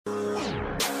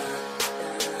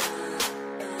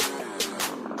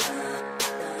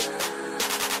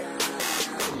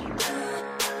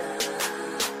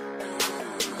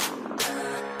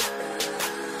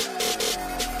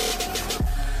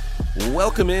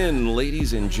Welcome in,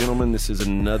 ladies and gentlemen. This is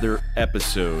another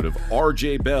episode of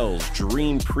RJ Bell's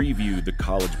Dream Preview, the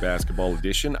college basketball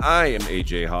edition. I am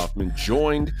AJ Hoffman,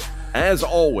 joined, as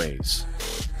always,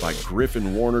 by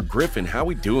Griffin Warner. Griffin, how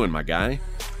we doing, my guy?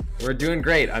 We're doing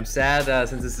great. I'm sad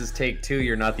since this is take 2,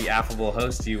 you're not the affable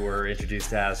host you were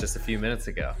introduced as just a few minutes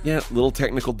ago. Yeah, little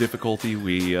technical difficulty.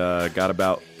 We got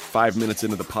about 5 minutes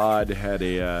into the pod, had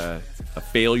a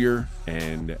failure,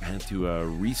 and had to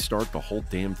restart the whole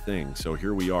damn thing. So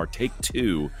here we are, take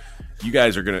 2. You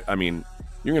guys are going to,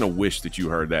 you're going to wish that you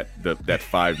heard that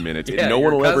 5 minutes. Yeah, no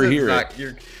one will ever hear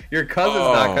it. Your cousin's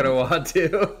not going to want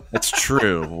to. That's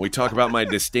true. We talk about my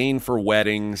disdain for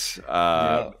weddings.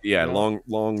 Long.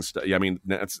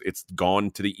 It's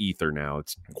gone to the ether now.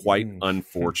 It's quite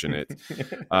unfortunate.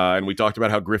 And we talked about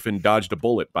how Griffin dodged a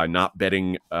bullet by not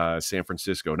betting San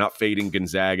Francisco, not fading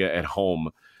Gonzaga at home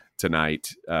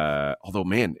tonight. Although,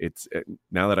 man, it's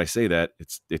now that I say that,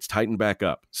 it's tightened back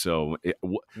up. So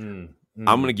I'm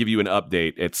going to give you an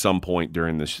update at some point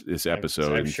during this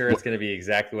episode. I'm sure it's going to be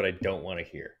exactly what I don't want to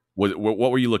hear. What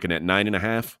were you looking at?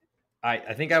 9.5?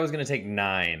 I think I was going to take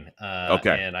 9.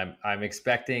 Okay. And I'm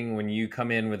expecting when you come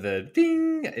in with a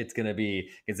ding, it's going to be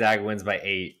Gonzaga wins by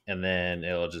 8, and then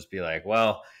it'll just be like,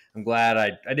 well, I'm glad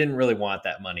I didn't really want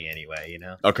that money anyway, you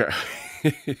know? Okay.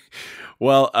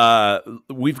 Well,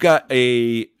 we've got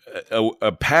a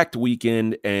packed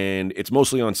weekend, and it's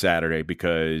mostly on Saturday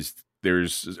because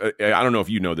there's I don't know if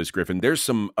you know this, Griffin. There's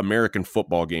some American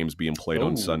football games being played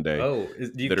on Sunday. Do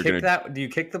you kick that? Do you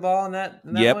kick the ball in that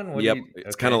yep, one? Yep.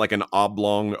 It's kind of like an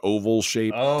oblong oval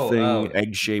shaped thing,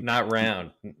 egg shaped. Not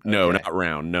round. No, not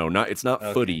round. No, not. It's not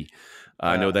footy.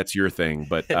 I know that's your thing,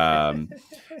 but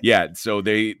yeah. So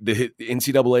the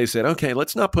NCAA said, okay,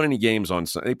 let's not put any games on.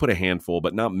 They put a handful,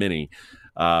 but not many.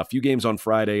 A few games on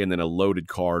Friday and then a loaded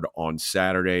card on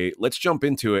Saturday. Let's jump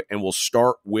into it, and we'll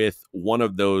start with one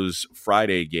of those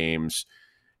Friday games,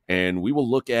 and we will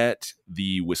look at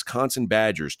the Wisconsin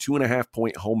Badgers,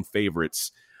 2.5-point home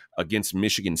favorites against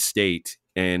Michigan State.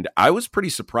 And I was pretty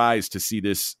surprised to see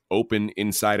this open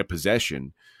inside a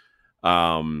possession.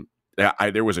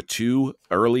 There was a 2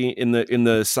 early in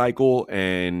the cycle,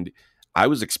 and I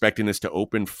was expecting this to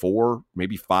open 4,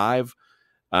 maybe 5.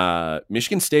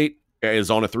 Michigan State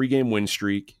is on a 3-game win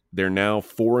streak. They're now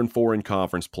 4-4 in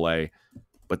conference play,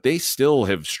 but they still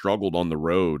have struggled on the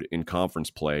road in conference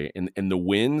play. And the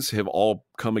wins have all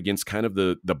come against kind of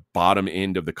the bottom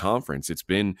end of the conference. It's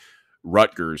been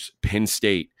Rutgers, Penn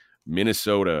State,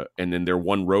 Minnesota, and then their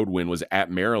one road win was at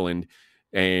Maryland.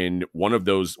 And one of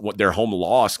those, their home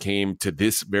loss came to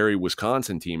this very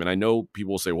Wisconsin team. And I know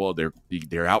people will say, well,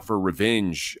 they're out for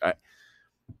revenge.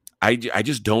 I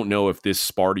just don't know if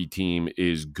this Sparty team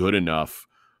is good enough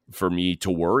for me to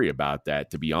worry about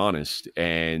that, to be honest.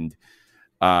 And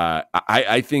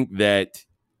I think that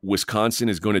Wisconsin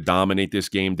is going to dominate this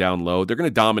game down low. They're going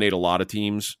to dominate a lot of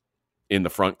teams in the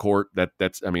front court.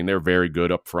 They're very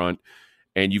good up front.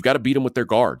 And you've got to beat them with their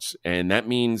guards. And that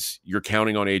means you're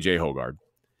counting on A.J. Hoggard.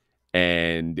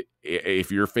 And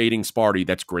if you're fading Sparty,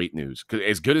 that's great news. Because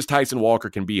as good as Tyson Walker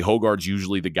can be, Hoggard's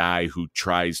usually the guy who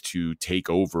tries to take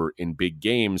over in big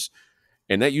games.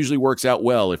 And that usually works out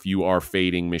well if you are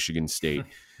fading Michigan State.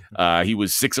 He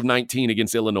was 6 of 19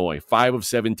 against Illinois, 5 of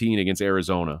 17 against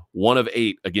Arizona, 1 of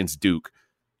 8 against Duke.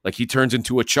 Like, he turns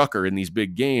into a chucker in these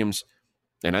big games.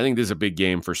 And I think this is a big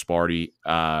game for Sparty.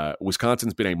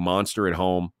 Wisconsin's been a monster at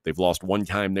home. They've lost 1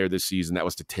 time there this season. That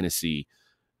was to Tennessee.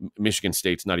 Michigan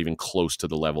State's not even close to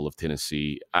the level of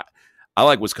Tennessee. I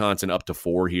like Wisconsin up to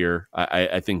 4 here.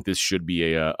 I think this should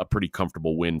be a pretty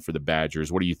comfortable win for the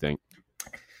Badgers. What do you think?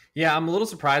 Yeah, I'm a little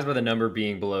surprised by the number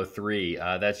being below 3.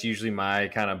 That's usually my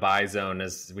kind of buy zone,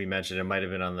 as we mentioned. It might have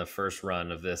been on the first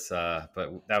run of this,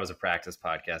 but that was a practice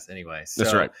podcast anyway. So,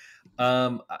 that's right.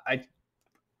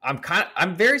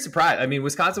 I'm very surprised. I mean,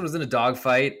 Wisconsin was in a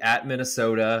dogfight at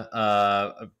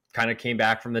Minnesota, kind of came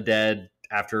back from the dead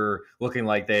after looking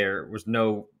like there was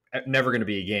never going to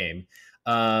be a game.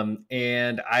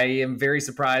 And I am very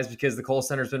surprised because the Kohl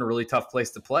Center has been a really tough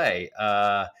place to play.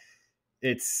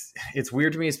 It's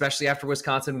weird to me, especially after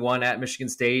Wisconsin won at Michigan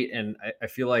State. And I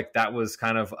feel like that was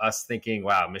kind of us thinking,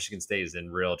 wow, Michigan State is in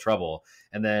real trouble.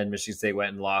 And then Michigan State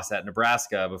went and lost at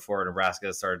Nebraska before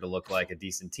Nebraska started to look like a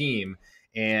decent team.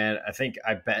 And I think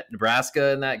I bet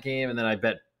Nebraska in that game. And then I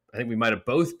think we might have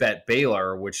both bet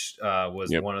Baylor, which was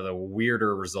one of the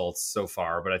weirder results so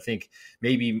far. But I think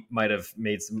maybe might have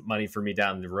made some money for me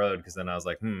down the road because then I was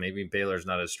like, maybe Baylor's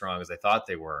not as strong as I thought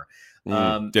they were.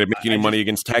 Did it make any money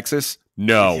against Texas?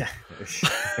 No.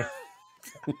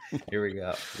 Here we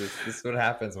go. This is what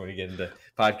happens when you get into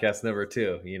podcast number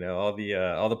 2. All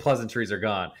the pleasantries are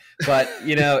gone. But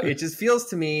it just feels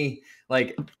to me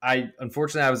like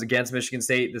unfortunately I was against Michigan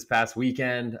State this past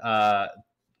weekend.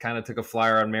 Kind of took a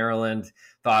flyer on Maryland.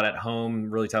 Thought at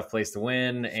home, really tough place to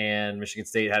win, and Michigan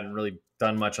State hadn't really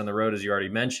done much on the road, as you already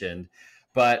mentioned.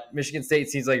 But Michigan State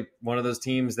seems like one of those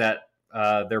teams that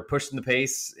they're pushing the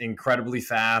pace incredibly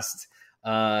fast.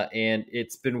 And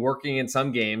it's been working in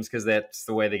some games because that's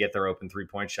the way they get their open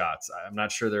 3-point shots. I'm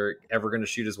not sure they're ever going to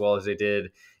shoot as well as they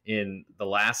did in the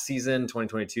last season,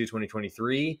 2022,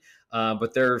 2023.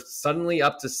 But they're suddenly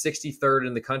up to 63rd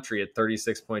in the country at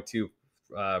 36.2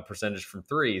 percentage from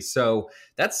three. So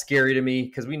that's scary to me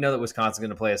because we know that Wisconsin's going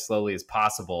to play as slowly as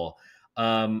possible.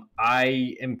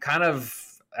 I am kind of,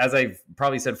 as I've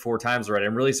probably said 4 times already,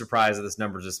 I'm really surprised that this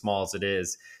number is as small as it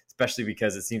is, especially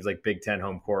because it seems like Big Ten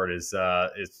home court is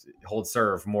holds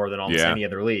serve more than almost any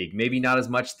other league. Maybe not as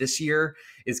much this year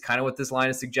is kind of what this line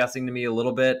is suggesting to me a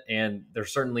little bit. And there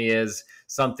certainly is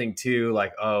something to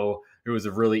like, oh, it was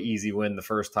a really easy win the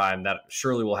first time. That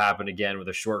surely will happen again with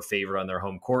a short favorite on their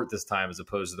home court this time, as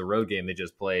opposed to the road game they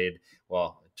just played.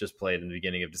 Well, just played in the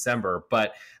beginning of December.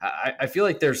 But I feel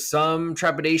like there's some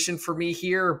trepidation for me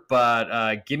here,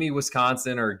 but give me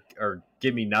Wisconsin or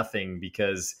give me nothing,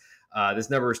 because this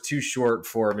number is too short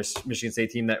for a Michigan State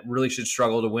team that really should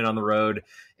struggle to win on the road.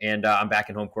 And I'm back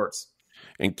in home courts.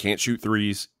 And can't shoot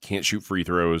threes, can't shoot free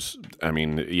throws. I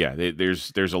mean, yeah,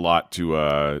 there's a lot to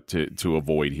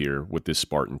avoid here with this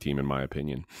Spartan team, in my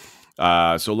opinion.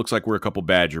 So it looks like we're a couple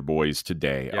Badger boys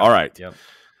today. Yep, all right. Yep.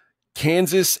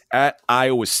 Kansas at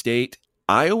Iowa State.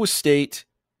 Iowa State,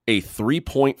 a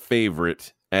 3-point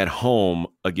favorite at home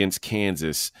against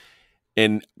Kansas.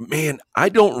 And man, I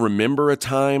don't remember a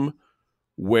time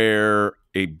where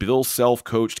a Bill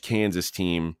Self-coached Kansas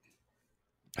team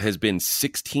has been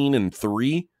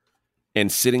 16-3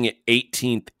 and sitting at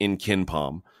 18th in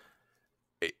KenPom.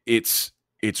 It's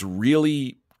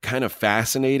really kind of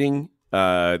fascinating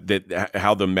that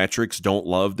how the metrics don't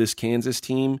love this Kansas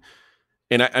team.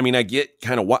 And I get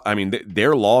kind of what,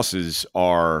 their losses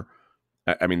are,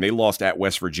 they lost at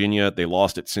West Virginia. They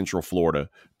lost at Central Florida,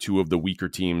 2 of the weaker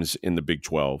teams in the Big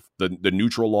 12. The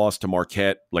neutral loss to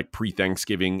Marquette, like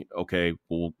pre-Thanksgiving, okay,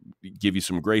 we'll give you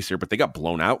some grace here, but they got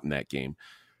blown out in that game.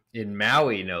 In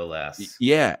Maui, no less.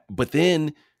 Yeah, but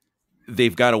then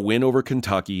they've got a win over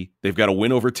Kentucky. They've got a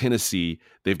win over Tennessee.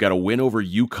 They've got a win over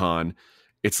UConn.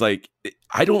 It's like,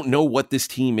 I don't know what this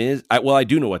team is. I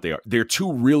do know what they are. They're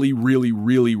 2 really, really,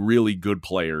 really, really good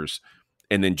players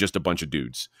and then just a bunch of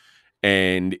dudes.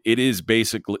 And it is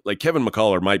basically like Kevin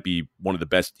McCullough might be one of the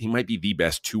best. He might be the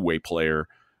best 2-way player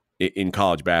in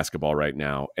college basketball right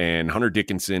now. And Hunter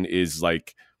Dickinson is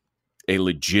like a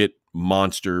legit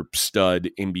monster stud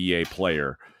NBA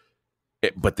player.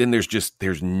 But then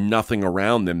there's nothing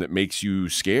around them that makes you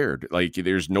scared. Like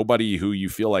there's nobody who you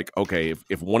feel like, okay,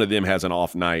 if one of them has an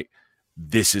off night,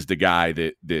 this is the guy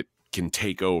that can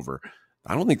take over.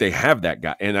 I don't think they have that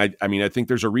guy. And I think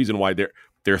there's a reason why they're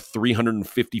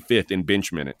 355th in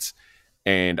bench minutes.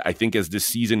 And I think as this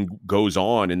season goes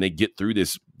on and they get through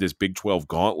this Big 12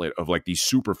 gauntlet of like these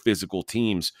super physical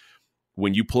teams,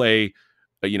 when you play,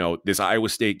 this Iowa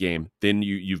State game, then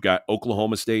you've got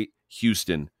Oklahoma State,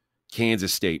 Houston,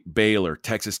 Kansas State, Baylor,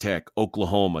 Texas Tech,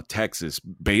 Oklahoma, Texas,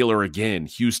 Baylor again,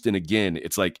 Houston again.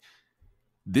 It's like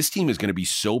this team is going to be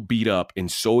so beat up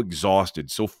and so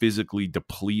exhausted, so physically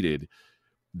depleted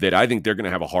that I think they're going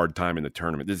to have a hard time in the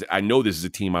tournament. I know this is a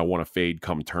team I want to fade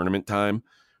come tournament time.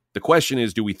 The question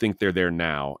is, do we think they're there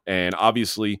now? And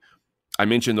obviously, I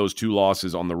mentioned those 2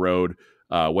 losses on the road,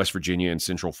 West Virginia and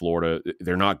Central Florida.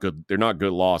 They're not good. They're not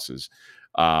good losses.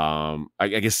 I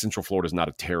guess Central Florida is not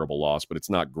a terrible loss, but it's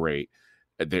not great.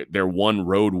 Their one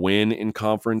road win in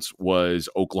conference was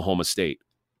Oklahoma State.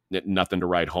 Nothing to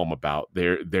write home about.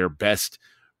 Their best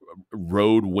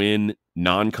road win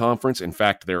non-conference, in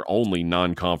fact, their only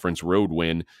non-conference road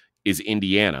win is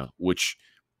Indiana, which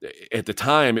at the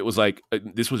time it was like,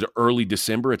 this was early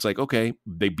December. It's like, okay,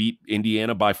 they beat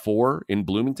Indiana by 4 in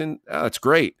Bloomington. Oh, that's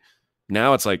great.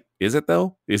 Now it's like, is it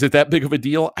though? Is it that big of a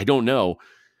deal? I don't know.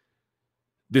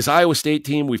 This Iowa State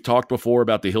team, we've talked before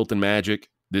about the Hilton Magic.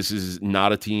 This is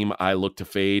not a team I look to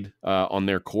fade on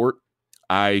their court.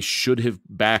 I should have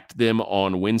backed them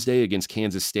on Wednesday against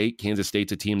Kansas State. Kansas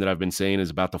State's a team that I've been saying is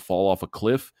about to fall off a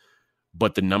cliff,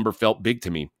 but the number felt big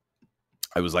to me.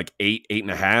 I was like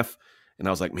 8.5, and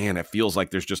I was like, man, it feels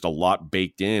like there's just a lot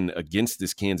baked in against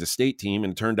this Kansas State team,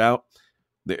 and it turned out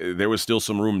there was still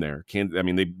some room there.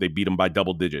 They beat them by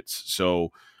double digits.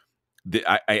 So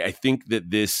I think that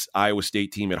this Iowa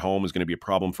State team at home is going to be a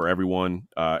problem for everyone,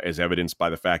 as evidenced by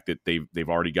the fact that they've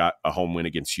already got a home win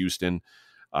against Houston.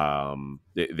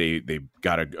 They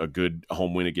got a good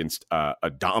home win against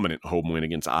a dominant home win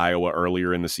against Iowa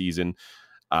earlier in the season.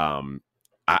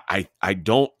 I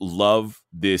don't love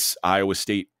this Iowa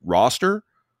State roster,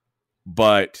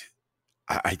 but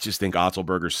I just think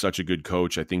Otzelberger's such a good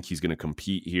coach. I think he's going to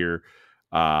compete here.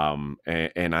 And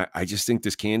I just think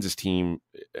this Kansas team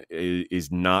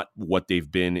is not what they've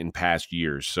been in past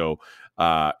years. So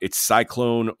it's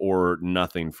Cyclone or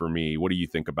nothing for me. What do you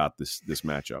think about this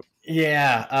matchup?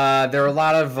 Yeah, there are a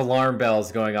lot of alarm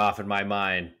bells going off in my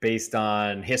mind based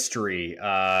on history.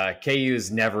 KU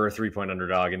is never a 3-point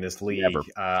underdog in this league.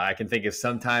 I can think of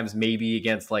sometimes maybe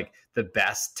against like the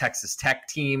best Texas Tech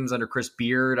teams under Chris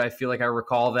Beard. I feel like I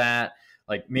recall that.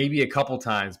 Like maybe a couple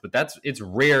times, but it's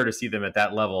rare to see them at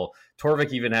that level.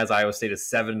 Torvik even has Iowa State a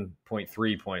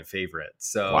 7.3 point favorite.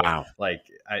 So wow.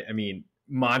 I mean,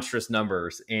 monstrous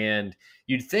numbers. And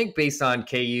you'd think based on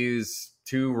KU's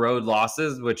 2 road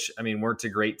losses, which I mean, weren't to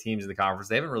great teams in the conference.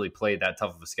 They haven't really played that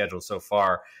tough of a schedule so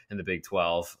far in the Big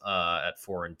 12 at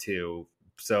 4-2.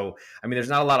 So, I mean, there's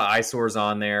not a lot of eyesores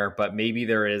on there, but maybe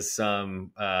there is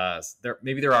some,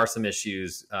 maybe there are some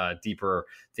issues deeper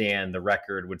than the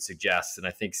record would suggest. And I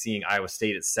think seeing Iowa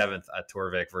State at 7th at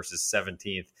Torvik versus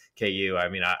 17th KU, I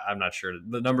mean, I'm not sure.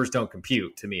 The numbers don't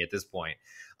compute to me at this point.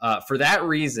 For that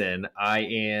reason, I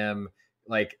am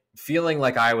like feeling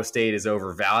like Iowa State is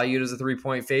overvalued as a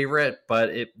 3-point favorite,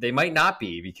 but they might not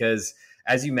be because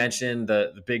as you mentioned,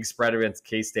 the big spread against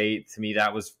K-State, to me,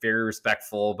 that was very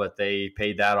respectful, but they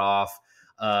paid that off.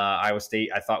 Iowa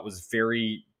State, I thought, was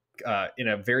very in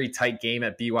a very tight game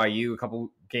at BYU a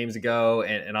couple games ago,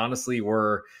 and honestly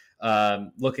were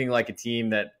looking like a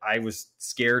team that I was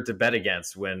scared to bet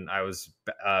against when I was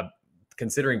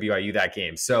considering BYU that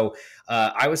game. So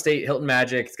Iowa State, Hilton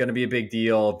Magic, it's going to be a big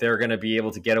deal. They're going to be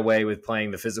able to get away with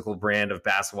playing the physical brand of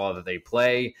basketball that they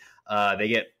play. They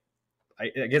get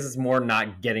I guess it's more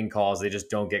not getting calls. They just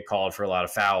don't get called for a lot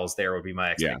of fouls. There would be my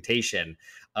expectation.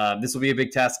 Yeah. This will be a big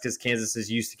test because Kansas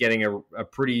is used to getting a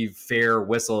pretty fair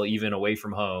whistle even away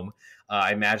from home.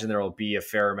 I imagine there will be a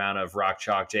fair amount of Rock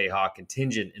Chalk Jayhawk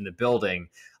contingent in the building,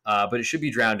 but it should be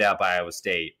drowned out by Iowa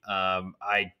State.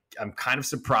 I'm kind of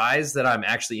surprised that I'm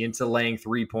actually into laying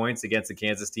 3 points against a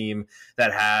Kansas team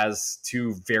that has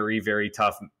 2 very, very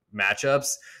tough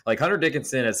matchups. Like Hunter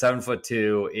Dickinson at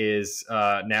 7'2" is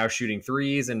now shooting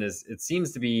threes and it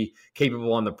seems to be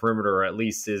capable on the perimeter, or at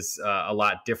least is a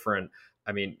lot different.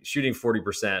 I mean, shooting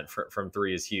 40% from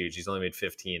 3 is huge. He's only made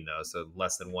 15 though, so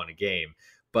less than 1 a game.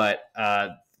 But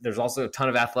there's also a ton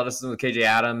of athleticism with KJ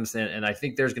Adams, and I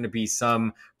think there's going to be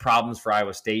some problems for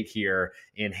Iowa State here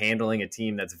in handling a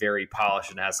team that's very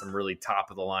polished and has some really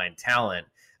top of the line talent.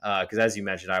 Because as you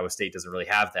mentioned, Iowa State doesn't really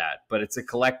have that. But it's a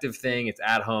collective thing. It's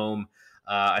at home.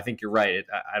 I think you're right.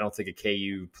 I don't think a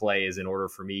KU play is in order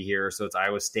for me here. So it's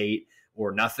Iowa State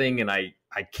or nothing. And I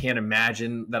can't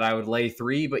imagine that I would lay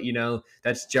 3. But, you know,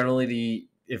 that's generally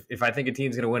if I think a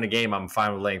team's going to win a game, I'm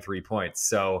fine with laying 3 points.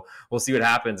 So we'll see what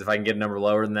happens. If I can get a number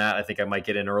lower than that, I think I might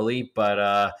get in early.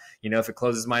 But, you know, if it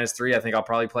closes -3, I think I'll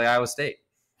probably play Iowa State.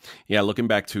 Yeah, looking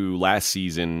back to last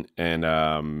season, and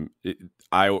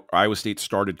Iowa State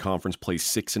started conference play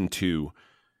 6-2,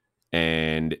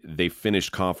 and they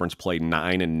finished conference play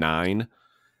 9-9.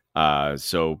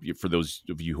 So for those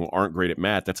of you who aren't great at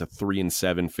math, that's a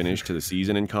 3-7 finish to the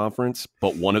season in conference.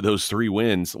 But one of those 3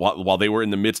 wins, while they were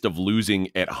in the midst of losing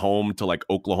at home to like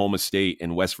Oklahoma State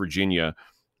and West Virginia,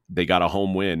 they got a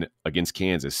home win against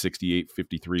Kansas,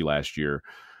 68-53 last year.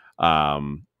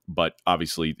 But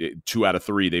obviously, 2 out of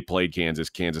 3 they played Kansas.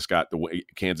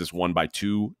 Kansas won by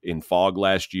 2 in Fog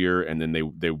last year, and then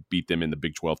they beat them in the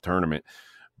Big 12 tournament.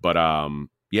 But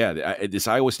yeah, this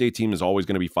Iowa State team is always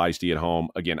going to be feisty at home.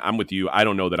 Again, I'm with you. I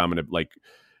don't know that I'm going to like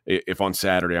if on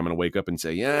Saturday I'm going to wake up and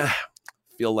say, yeah,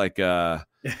 feel like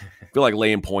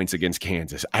laying points against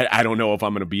Kansas. I don't know if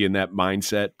I'm going to be in that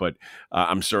mindset, but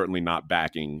I'm certainly not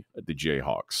backing the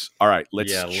Jayhawks. All right,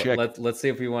 let's check. Let's see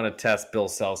if we want to test Bill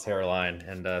Self's hairline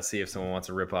and see if someone wants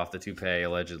to rip off the toupee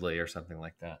allegedly or something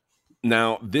like that.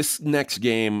 Now, this next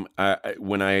game,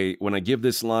 when I give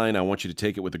this line, I want you to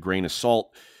take it with a grain of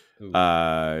salt. We've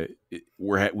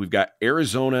got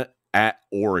Arizona at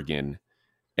Oregon,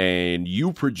 and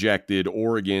you projected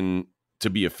Oregon to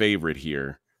be a favorite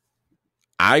here.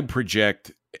 I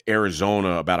project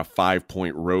Arizona about a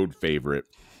 5-point road favorite.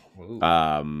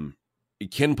 KenPom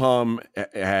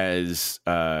has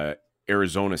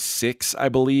Arizona 6, I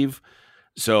believe.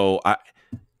 So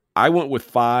I went with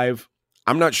 5.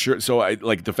 I'm not sure. So I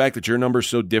like the fact that your number is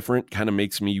so different kind of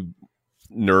makes me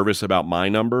nervous about my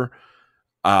number.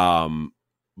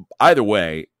 Either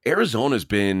way, Arizona's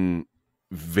been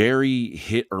very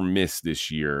hit or miss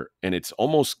this year, and it's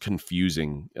almost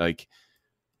confusing. Like,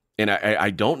 and I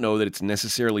don't know that it's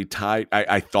necessarily tied.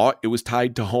 I thought it was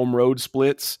tied to home road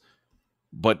splits,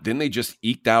 but then they just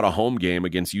eked out a home game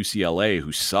against UCLA,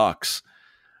 who sucks.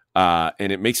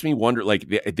 And it makes me wonder, like,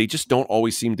 they just don't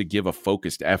always seem to give a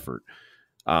focused effort.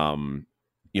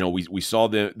 We saw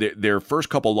their first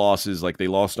couple losses, like they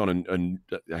lost on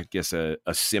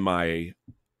a semi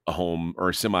home or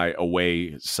a semi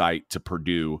away site to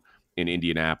Purdue in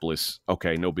Indianapolis.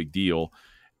 Okay, no big deal.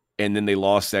 And then they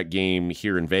lost that game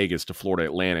here in Vegas to Florida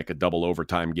Atlantic, a double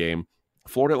overtime game.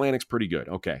 Florida Atlantic's pretty good.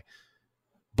 Okay.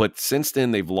 But since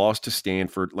then, they've lost to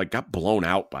Stanford, like got blown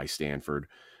out by Stanford.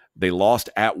 They lost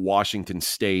at Washington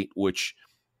State, which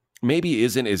maybe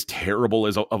isn't as terrible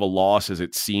of a loss as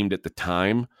it seemed at the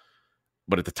time.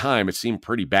 But at the time, it seemed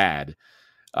pretty bad.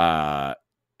 I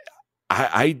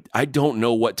don't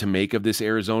know what to make of this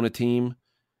Arizona team.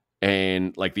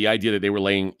 And like the idea that they were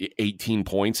laying 18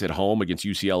 points at home against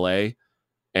UCLA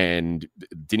and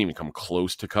didn't even come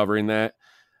close to covering that.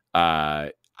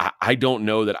 I don't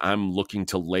know that I'm looking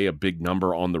to lay a big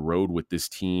number on the road with this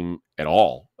team at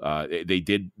all.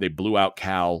 They blew out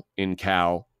Cal in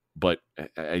Cal, but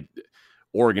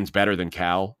Oregon's better than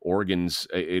Cal.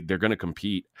 They're going to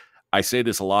compete. I say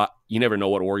this a lot. You never know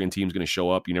what Oregon team's going to show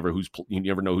up. You never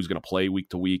know who's going to play week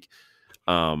to week.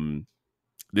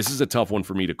 This is a tough one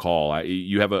for me to call.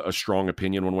 You have a strong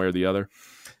opinion one way or the other?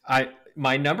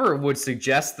 My number would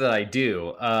suggest that I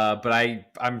do, but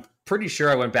I'm pretty sure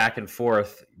I went back and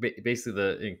forth.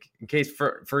 Basically, in case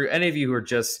for any of you who are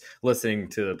just listening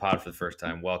to the pod for the first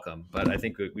time, welcome. But I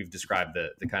think we've described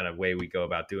the kind of way we go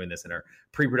about doing this in our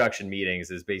pre-production meetings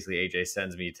is basically AJ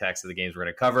sends me text of the games we're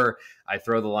going to cover. I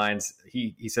throw the lines.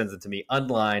 He sends it to me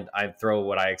unlined. I throw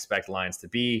what I expect lines to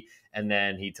be, and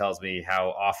then he tells me how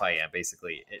off I am,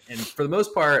 basically. And for the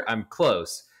most part, I'm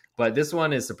close. But this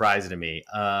one is surprising to me.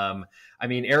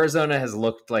 Arizona has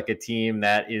looked like a team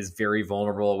that is very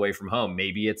vulnerable away from home.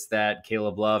 Maybe it's that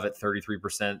Caleb Love at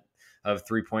 33% of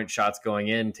three-point shots going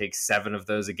in takes 7 of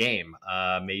those a game.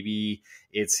 Maybe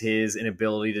it's his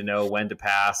inability to know when to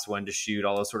pass, when to shoot,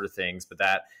 all those sort of things. But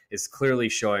that is clearly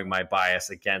showing my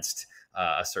bias against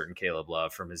a certain Caleb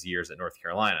Love from his years at North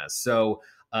Carolina. So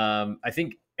I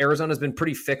think Arizona's been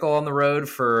pretty fickle on the road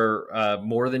for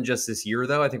more than just this year,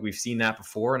 though. I think we've seen that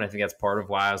before, and I think that's part of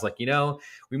why I was like,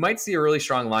 we might see a really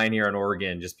strong line here on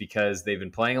Oregon just because they've been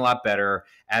playing a lot better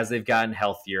as they've gotten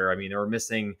healthier. I mean, they were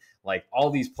missing like all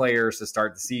these players to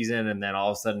start the season, and then all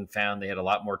of a sudden found they had a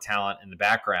lot more talent in the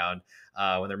background.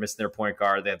 When they're missing their point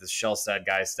guard, they have this Shell-Sad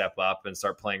guy step up and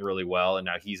start playing really well, and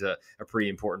now he's a pretty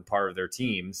important part of their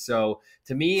team. So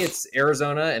to me, it's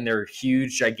Arizona, and they're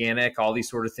huge, gigantic, all these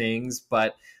sort of things.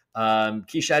 But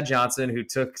Keshad Johnson, who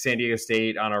took San Diego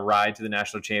State on a ride to the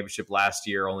national championship last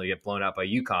year, only to get blown out by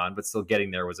UConn, but still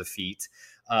getting there was a feat.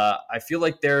 I feel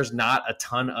like there's not a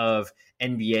ton of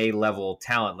NBA level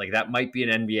talent. Like that might be an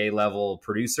NBA level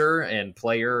producer and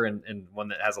player and one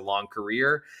that has a long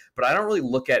career. But I don't really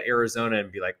look at Arizona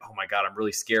and be like, oh my God, I'm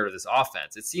really scared of this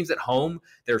offense. It seems at home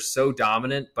they're so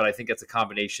dominant, but I think it's a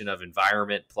combination of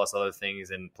environment plus other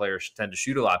things, and players tend to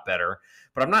shoot a lot better.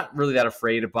 But I'm not really that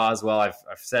afraid of Boswell. I've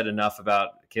said enough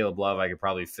about Caleb Love. I could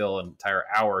probably fill an entire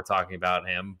hour talking about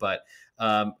him. But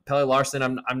Pelle Larsson,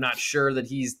 I'm not sure that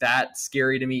he's that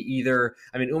scary to me either.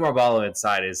 I mean, Oumar Ballo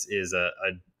inside is a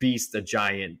beast, a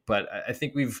giant. But I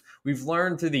think we've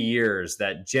learned through the years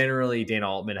that generally Dana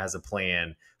Altman has a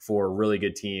plan for really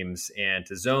good teams, and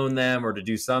to zone them or to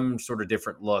do some sort of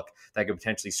different look that could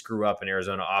potentially screw up an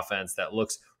Arizona offense that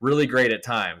looks really great at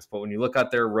times. But when you look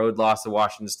at their road loss to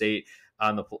Washington State,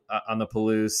 on the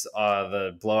Palouse,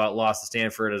 the blowout loss to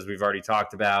Stanford, as we've already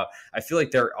talked about, I feel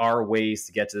like there are ways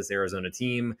to get to this Arizona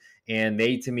team. And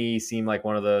they, to me, seem like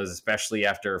one of those, especially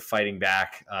after fighting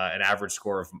back an average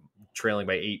score of trailing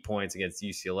by 8 points against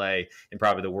UCLA, and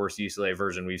probably the worst UCLA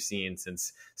version we've seen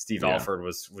since Steve Alford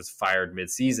was fired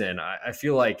midseason. I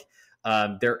feel like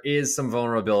there is some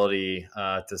vulnerability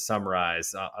to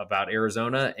summarize about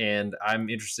Arizona, and I'm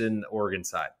interested in the Oregon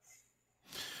side.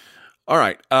 All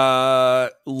right,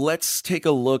 let's take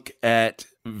a look at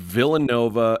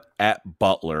Villanova at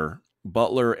Butler.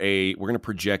 Butler, we're going to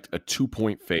project a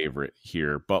 2-point favorite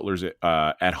here. Butler's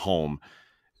at home.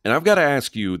 And I've got to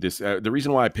ask you this. The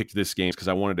reason why I picked this game is because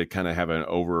I wanted to kind of have an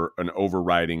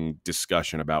overriding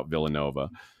discussion about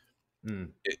Villanova.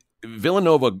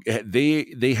 Villanova,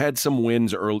 they had some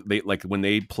wins early. When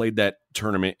they played that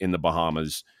tournament in the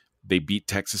Bahamas, they beat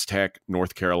Texas Tech,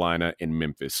 North Carolina, and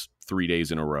Memphis 3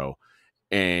 days in a row.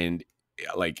 And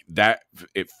like that,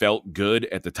 it felt good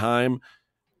at the time.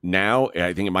 Now,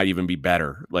 I think it might even be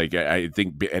better. Like, I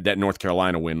think that North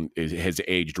Carolina win has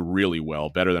aged really well,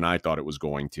 better than I thought it was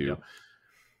going to. Yeah.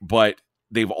 But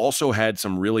they've also had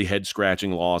some really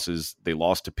head-scratching losses. They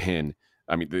lost to Penn.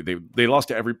 I mean, they lost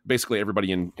to basically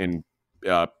everybody in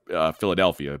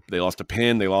Philadelphia. They lost to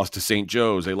Penn. They lost to St.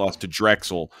 Joe's. They lost to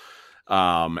Drexel.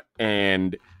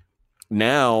 And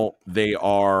now they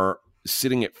are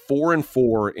sitting at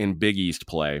 4-4 in Big East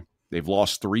play. They've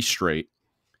lost 3 straight.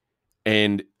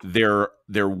 And their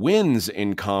wins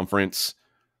in conference,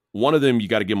 one of them you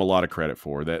got to give them a lot of credit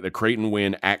for. The Creighton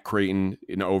win at Creighton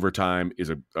in overtime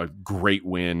is a great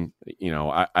win. You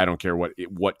know, I don't care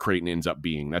what Creighton ends up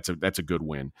being. That's a good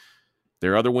win.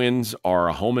 Their other wins are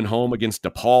a home and home against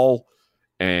DePaul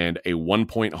and a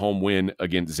 1-point home win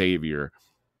against Xavier.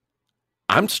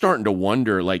 I'm starting to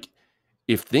wonder, like,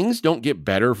 if things don't get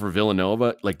better for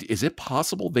Villanova, like, is it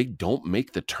possible they don't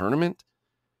make the tournament?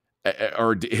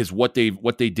 Or is what they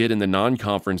did in the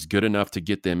non-conference good enough to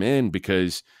get them in?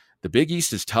 Because the Big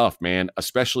East is tough, man,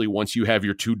 especially once you have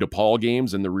your 2 DePaul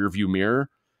games in the rearview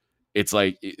mirror. It's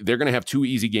like they're going to have 2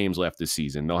 easy games left this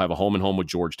season. They'll have a home and home with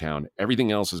Georgetown.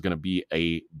 Everything else is going to be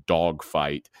a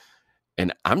dogfight.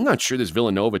 And I'm not sure this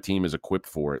Villanova team is equipped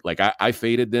for it. Like, I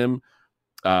faded them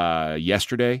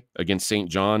yesterday against St.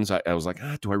 John's. I was like,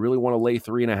 do I really want to lay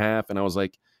 3.5? And I was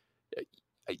like,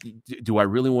 do I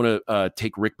really want to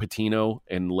take Rick Pitino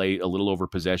and lay a little over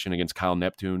possession against Kyle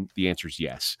Neptune? The answer is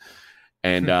yes.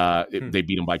 And they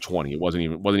beat him by 20. It wasn't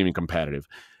even competitive.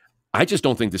 I just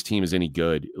don't think this team is any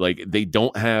good. Like, they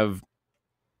don't have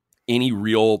any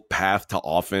real path to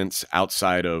offense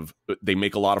outside of they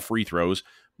make a lot of free throws,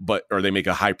 or they make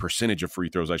a high percentage of free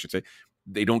throws, I should say.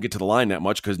 They don't get to the line that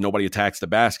much because nobody attacks the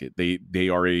basket. They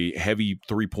are a heavy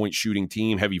 3-point shooting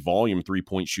team, heavy volume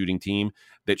 3-point shooting team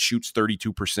that shoots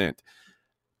 32%.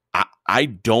 I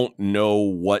don't know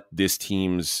what this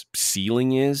team's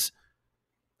ceiling is,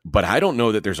 but I don't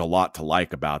know that there's a lot to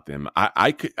like about them.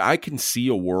 I can see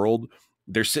a world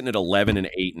they're sitting at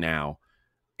 11-8 now.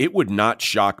 It would not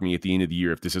shock me at the end of the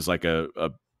year if this is like a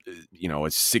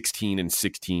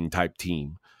 16-16 type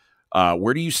team.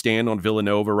 Where do you stand on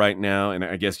Villanova right now? And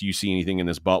I guess, do you see anything in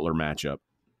this Butler matchup?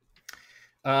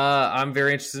 I'm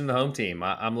very interested in the home team.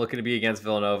 I'm looking to be against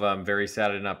Villanova. I'm very sad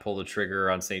to not pull the trigger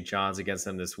on St. John's against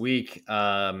them this week.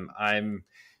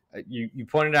 You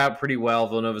pointed out pretty well,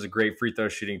 Villanova is a great free throw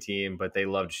shooting team, but they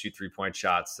love to shoot 3-point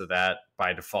shots. So that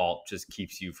by default just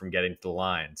keeps you from getting to the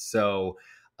line. So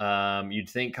you'd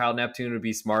think Kyle Neptune would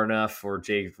be smart enough, or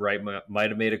Jay Wright might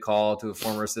have made a call to a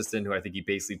former assistant who I think he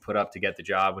basically put up to get the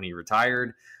job when he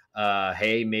retired.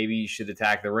 Hey, maybe you should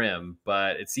attack the rim.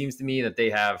 But it seems to me that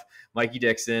they have Mikey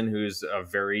Dixon, who's a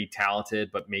very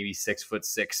talented but maybe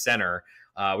 6'6" center,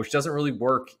 which doesn't really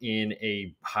work in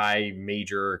a high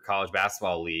major college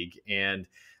basketball league. And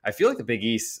I feel like the Big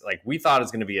East, like, we thought it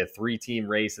was going to be a 3-team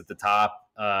race at the top.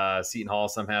 Seton Hall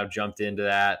somehow jumped into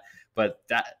that. But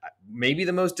that maybe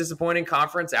the most disappointing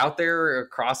conference out there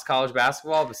across college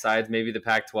basketball, besides maybe the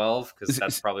Pac-12, because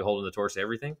that's probably holding the torch to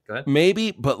everything. Go ahead.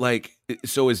 Maybe, but like,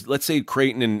 so let's say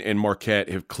Creighton and Marquette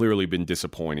have clearly been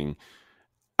disappointing.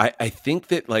 I think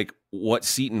that, like, what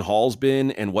Seton Hall's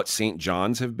been and what St.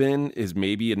 John's have been is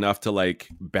maybe enough to, like,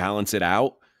 balance it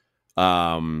out.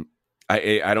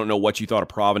 I don't know what you thought of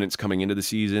Providence coming into the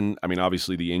season. I mean,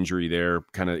 obviously the injury there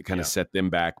kind of set them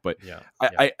back, but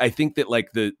I think that,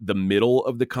 like, the middle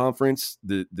of the conference,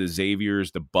 the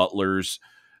Xaviers, the Butlers,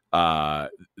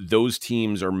 those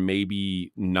teams are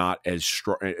maybe not as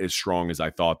strong as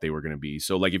I thought they were going to be.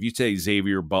 So, like, if you say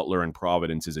Xavier, Butler, and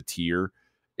Providence is a tier,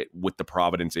 with the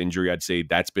Providence injury, I'd say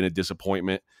that's been a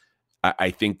disappointment. I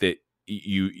think that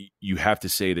you have to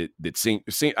say that Saint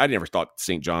I never thought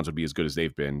St. John's would be as good as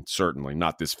they've been. Certainly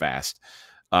not this fast.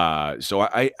 So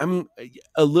I'm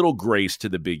a little grace to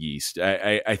the Big East.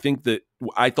 I think that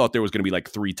I thought there was going to be like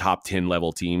 3 top 10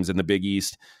 level teams in the Big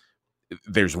East.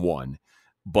 There's one,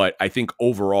 but I think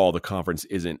overall the conference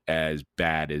isn't as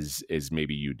bad as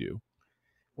maybe you do.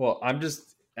 Well,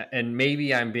 and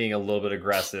maybe I'm being a little bit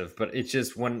aggressive, but it's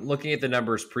just, when looking at the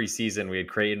numbers preseason, we had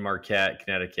Creighton, Marquette,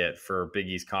 Connecticut for Big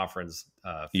East Conference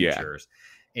features.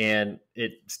 Yeah. And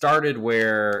it started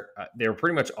where they were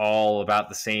pretty much all about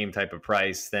the same type of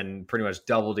price, then pretty much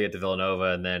doubled to get to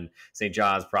Villanova, and then St.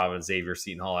 John's, Providence, Xavier,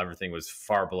 Seton Hall, everything was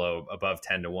far below, above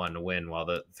 10-1 to win, while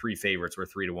the 3 favorites were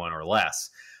 3-1 or less.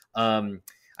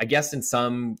 I guess in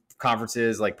some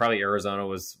conferences, like probably Arizona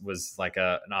was like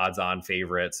an odds-on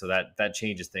favorite, so that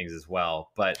changes things as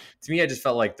well. But to me, I just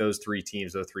felt like those 3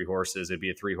 teams, those 3 horses, it'd be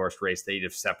a 3-horse race. They'd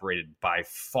have separated by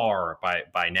far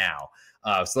by now.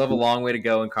 So they'll have a long way to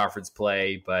go in conference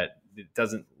play, but it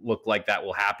doesn't look like that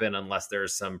will happen unless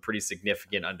there's some pretty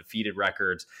significant undefeated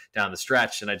records down the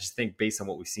stretch. And I just think based on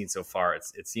what we've seen so far,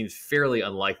 it seems fairly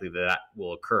unlikely that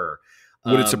will occur.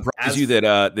 Would it surprise you that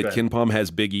KenPom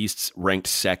has Big East ranked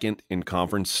second in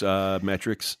conference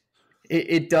metrics?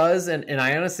 It does, and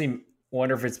I honestly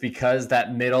wonder if it's because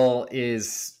that middle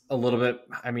is a little bit,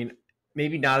 I mean,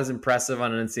 maybe not as impressive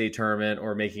on an NCAA tournament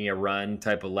or making a run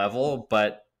type of level,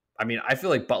 but I mean, I feel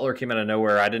like Butler came out of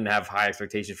nowhere. I didn't have high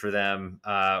expectations for them,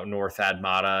 nor Thad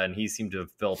Matta, and he seemed to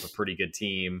have built a pretty good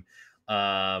team.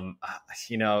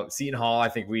 Seton Hall, I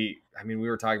think we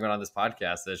were talking about on this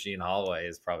podcast that Sheehan Holloway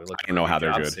is probably looking. I don't know how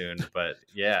they're good soon, but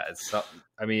yeah,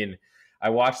 I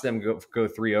watched them go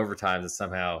 3 overtimes and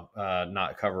somehow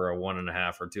not cover a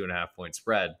 1.5 or 2.5 point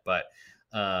spread, but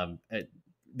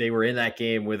they were in that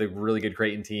game with a really good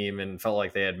Creighton team and felt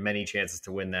like they had many chances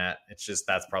to win that. It's just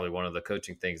that's probably one of the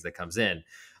coaching things that comes in.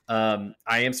 I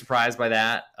am surprised by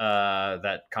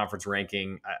that conference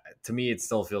ranking. To me, it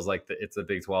still feels like it's the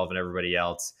Big 12 and everybody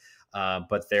else.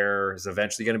 But there's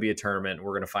eventually going to be a tournament.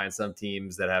 We're going to find some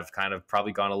teams that have kind of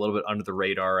probably gone a little bit under the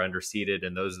radar, underseeded,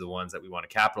 and those are the ones that we want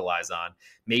to capitalize on.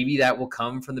 Maybe that will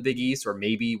come from the Big East, or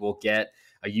maybe we'll get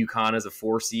a UConn as a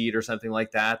 4 seed or something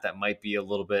like that. That might be a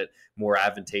little bit more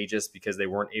advantageous because they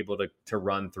weren't able to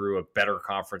run through a better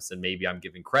conference than maybe I'm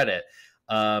giving credit.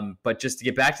 But just to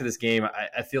get back to this game,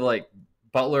 I feel like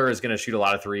Butler is going to shoot a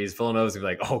lot of threes. Villanova is going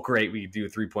to be like, oh, great, we do a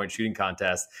 3-point shooting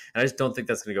contest. And I just don't think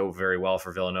that's going to go very well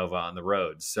for Villanova on the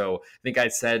road. So I think I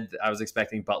said I was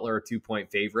expecting Butler a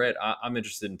 2-point favorite. I'm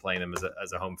interested in playing them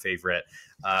as a home favorite.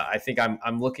 I think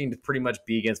I'm looking to pretty much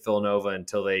be against Villanova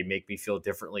until they make me feel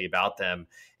differently about them.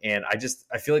 And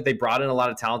I feel like they brought in a lot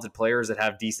of talented players that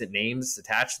have decent names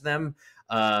attached to them.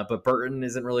 But Burton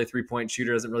isn't really a 3-point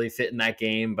shooter, doesn't really fit in that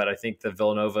game. But I think the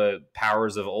Villanova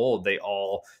powers of old, they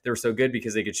were so good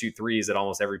because they could shoot threes at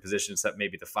almost every position except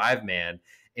maybe the 5-man.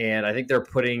 And I think they're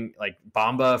putting like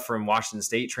Bamba from Washington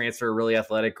State transfer, really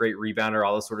athletic, great rebounder,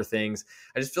 all those sort of things.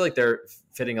 I just feel like they're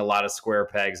fitting a lot of square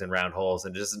pegs and round holes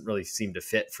and it doesn't really seem to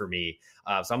fit for me.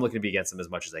 So I'm looking to be against them as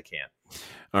much as I can.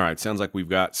 All right. Sounds like we've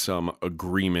got some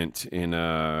agreement in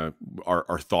our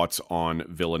thoughts on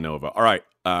Villanova. All right.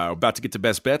 About to get to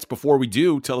best bets. Before we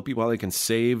do, tell the people how they can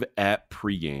save at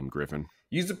pregame, Griffin.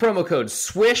 Use the promo code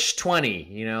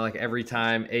SWISH20. Like every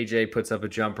time AJ puts up a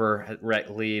jumper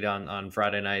at lead on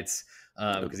Friday nights.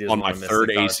 Because he on my third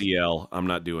ACL, I'm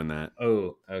not doing that.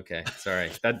 Oh, okay. Sorry.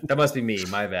 That must be me.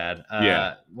 My bad.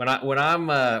 Yeah. When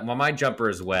my jumper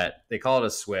is wet, they call it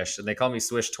a swish, and they call me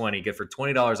Swish20. Good for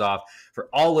 $20 off for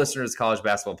all listeners to College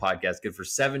Basketball Podcast. Good for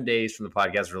 7 days from the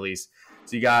podcast release.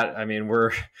 So you got,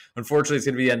 unfortunately it's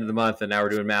going to be the end of the month and now we're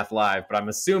doing math live, but I'm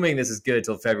assuming this is good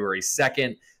until February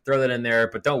 2nd. Throw that in there,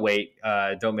 but don't wait.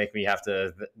 Don't make me have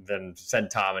to then send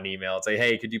Tom an email and say,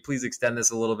 hey, could you please extend this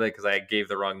a little bit? Because I gave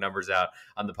the wrong numbers out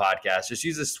on the podcast. Just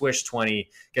use a Swish20,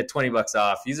 get $20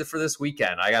 off. Use it for this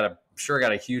weekend. I got a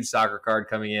huge soccer card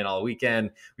coming in all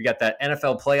weekend. We got that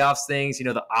NFL playoffs things,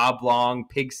 the oblong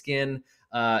pigskin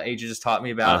AJ just taught me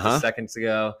about just seconds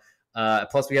ago.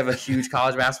 Plus, we have a huge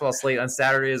college basketball slate on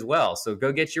Saturday as well. So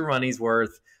go get your money's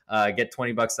worth. Get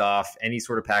 $20 off any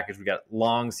sort of package. We got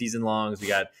season longs. We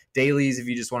got dailies if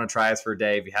you just want to try us for a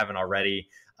day if you haven't already.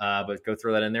 But go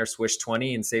throw that in there, Swish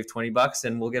 20 and save $20,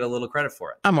 and we'll get a little credit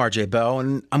for it. I'm RJ Bell,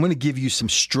 and I'm going to give you some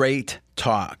straight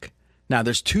talk. Now,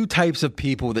 there's 2 types of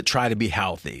people that try to be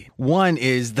healthy. One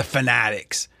is the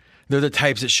fanatics. They're the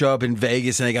types that show up in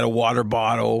Vegas and they got a water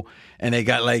bottle and they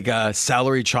got like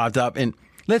celery chopped up. And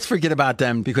let's forget about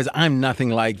them because I'm nothing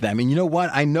like them. And you know what?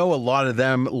 I know a lot of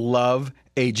them love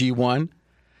AG1,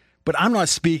 but I'm not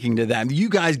speaking to them. You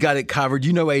guys got it covered.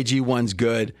 You know AG1's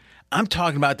good. I'm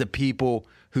talking about the people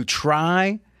who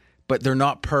try, but they're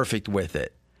not perfect with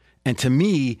it. And to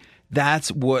me,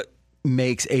 that's what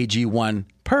makes AG1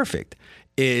 perfect,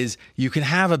 is you can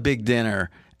have a big dinner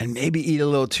and maybe eat a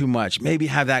little too much, maybe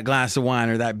have that glass of wine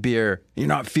or that beer. You're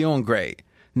not feeling great.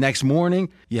 Next morning,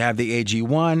 you have the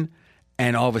AG1,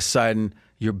 and all of a sudden,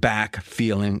 you're back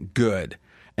feeling good.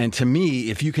 And to me,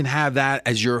 if you can have that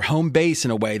as your home base in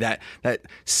a way, that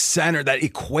center, that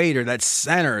equator, that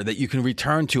center that you can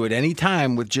return to at any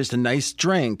time with just a nice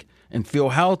drink and feel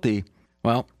healthy,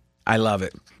 well, I love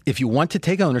it. If you want to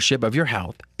take ownership of your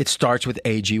health, it starts with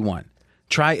AG1.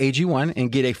 Try AG1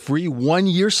 and get a free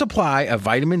 1-year supply of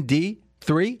vitamin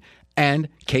D3 and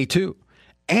K2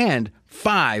 and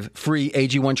 5 free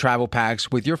AG1 travel packs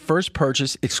with your first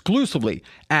purchase exclusively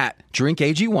at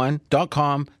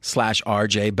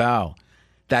drinkag1.com/RJBell.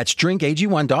 That's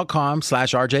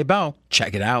drinkag1.com/RJBell.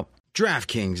 Check it out.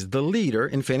 DraftKings, the leader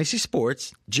in fantasy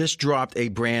sports, just dropped a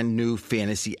brand new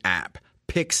fantasy app,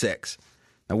 Pick 6.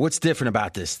 Now, what's different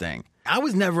about this thing? I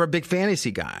was never a big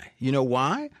fantasy guy. You know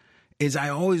why? Is I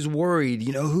always worried,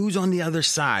 who's on the other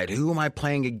side? Who am I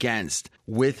playing against?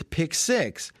 With Pick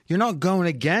Six, you're not going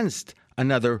against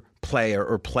another player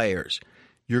or players.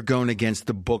 You're going against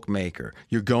the bookmaker.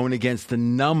 You're going against the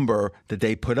number that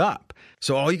they put up.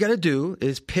 So all you got to do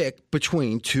is pick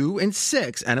between 2 and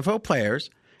 6 NFL players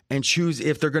and choose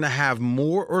if they're going to have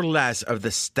more or less of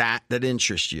the stat that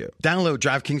interests you. Download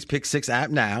DraftKings Pick 6 app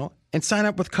now and sign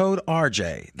up with code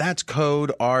RJ. That's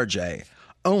code RJ.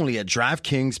 Only at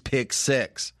DraftKings Pick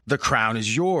 6. The crown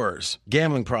is yours.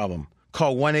 Gambling problem?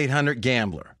 Call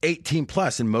 1-800-GAMBLER. 18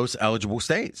 plus in most eligible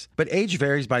states, but age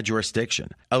varies by jurisdiction.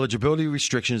 Eligibility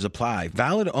restrictions apply.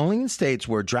 Valid only in states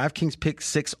where DraftKings Pick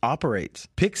 6 operates.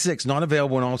 Pick 6 not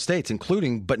available in all states,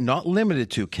 including but not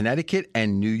limited to Connecticut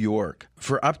and New York.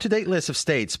 For up-to-date list of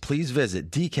states, please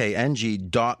visit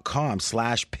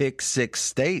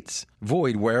dkng.com/pick6states.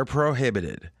 Void where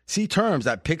prohibited. See terms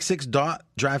at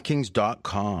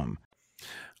pick6.draftkings.com.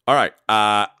 All right.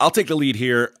 I'll take the lead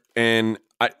here, and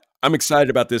I'm excited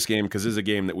about this game because this is a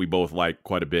game that we both like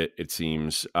quite a bit, it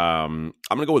seems. I'm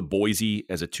going to go with Boise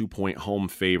as a 2-point home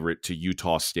favorite to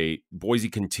Utah State. Boise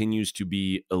continues to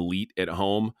be elite at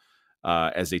home,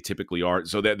 as they typically are.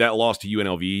 So that loss to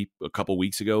UNLV a couple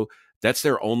weeks ago, that's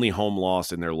their only home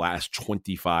loss in their last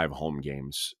 25 home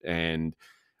games. And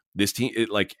this team,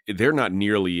 they're not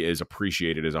nearly as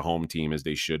appreciated as a home team as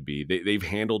they should be. They've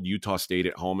handled Utah State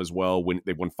at home as well.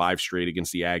 They've won 5 straight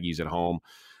against the Aggies at home.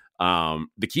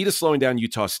 The key to slowing down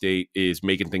Utah State is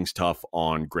making things tough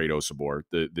on Great Osabor,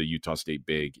 the Utah State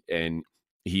big. And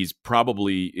he's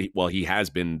he has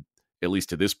been, at least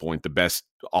to this point, the best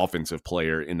offensive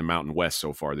player in the Mountain West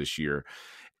so far this year.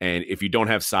 And if you don't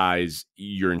have size,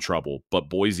 you're in trouble. But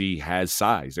Boise has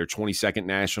size. They're 22nd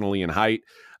nationally in height.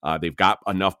 They've got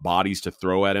enough bodies to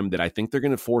throw at him that I think they're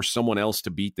going to force someone else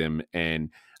to beat them. And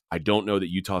I don't know that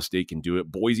Utah State can do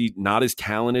it. Boise, not as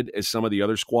talented as some of the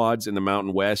other squads in the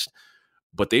Mountain West,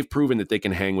 but they've proven that they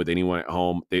can hang with anyone at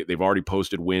home. They've already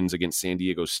posted wins against San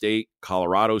Diego State,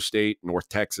 Colorado State, North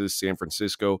Texas, San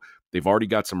Francisco. They've already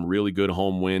got some really good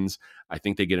home wins. I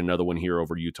think they get another one here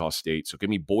over Utah State. So give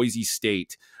me Boise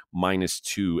State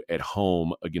 -2 at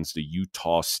home against the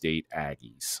Utah State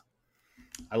Aggies.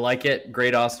 I like it.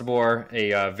 Great Ostabor,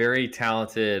 a very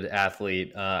talented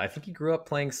athlete. I think he grew up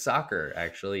playing soccer,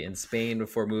 actually, in Spain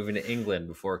before moving to England,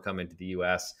 before coming to the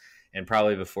U.S., and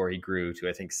probably before he grew to,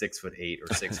 I think, 6'8" or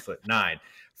 6'9".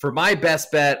 For my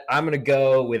best bet, I'm going to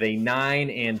go with a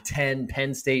 9-10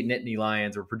 Penn State Nittany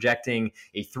Lions. We're projecting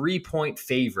a 3-point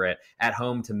favorite at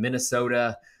home to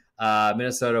Minnesota.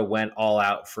 Minnesota went all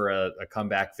out for a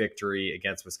comeback victory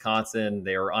against Wisconsin.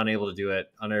 They were unable to do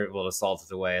it, unable to salt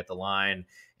it away at the line,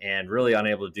 and really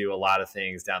unable to do a lot of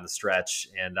things down the stretch.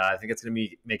 And I think it's going to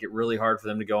make it really hard for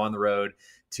them to go on the road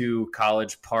to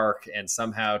College Park and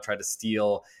somehow try to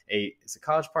steal is it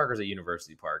College Park or is it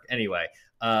University Park? Anyway.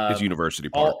 It's University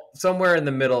Park. Somewhere in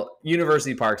the middle.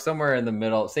 University Park, somewhere in the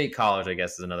middle. State College, I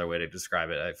guess, is another way to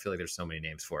describe it. I feel like there's so many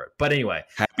names for it. But anyway,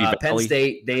 Penn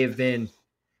State, they have been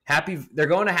happy. They're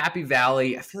going to Happy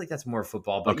Valley. I feel like that's more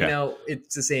football, but okay.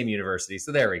 It's the same university.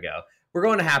 So there we go. We're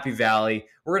going to Happy Valley.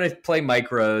 We're going to play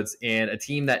Mike Rhodes and a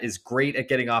team that is great at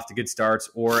getting off to good starts,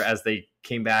 or as they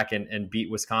came back and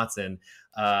beat Wisconsin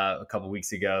a couple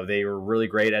weeks ago, they were really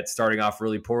great at starting off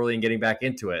really poorly and getting back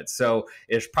into it. So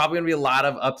it's probably going to be a lot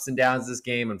of ups and downs this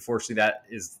game. Unfortunately, that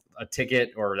is a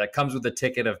ticket, or that comes with the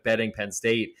ticket of betting Penn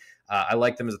State. I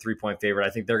like them as a 3-point favorite. I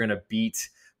think they're going to beat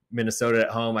Minnesota at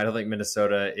home. I don't think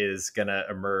Minnesota is going to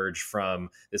emerge from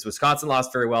this Wisconsin loss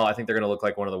very well. I think they're going to look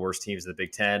like one of the worst teams in the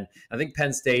Big Ten. I think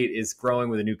Penn State is growing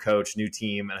with a new coach, new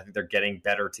team, and I think they're getting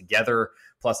better together.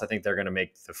 Plus, I think they're going to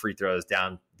make the free throws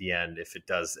down the end if it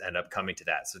does end up coming to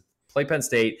that. So play Penn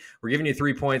State. We're giving you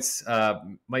 3 points.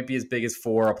 Might be as big as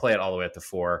 4. I'll play it all the way up to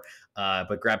 4.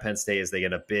 But grab Penn State as they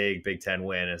get a big Big Ten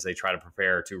win as they try to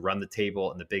prepare to run the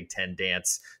table in the Big Ten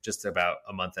dance just about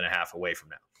a month and a half away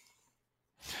from now.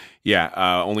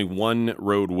 Yeah, only one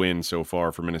road win so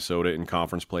far for Minnesota in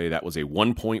conference play. That was a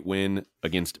 1-point win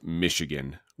against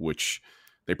Michigan, which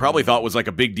they probably thought was like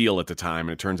a big deal at the time.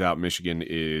 And it turns out Michigan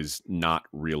is not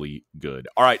really good.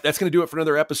 All right, that's going to do it for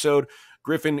another episode.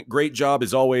 Griffin, great job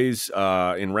as always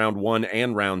in round 1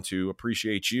 and round 2.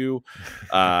 Appreciate you.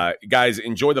 Guys,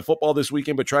 enjoy the football this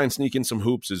weekend, but try and sneak in some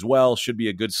hoops as well. Should be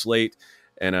a good slate.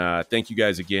 And thank you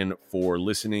guys again for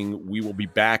listening. We will be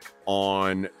back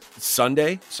on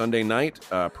Sunday night,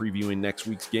 previewing next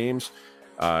week's games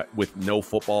with no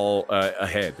football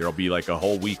ahead. There'll be like a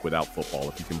whole week without football,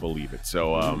 if you can believe it.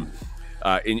 So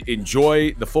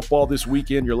enjoy the football this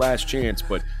weekend, your last chance.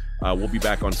 But We'll be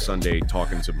back on Sunday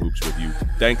talking some hoops with you.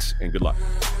 Thanks and good luck.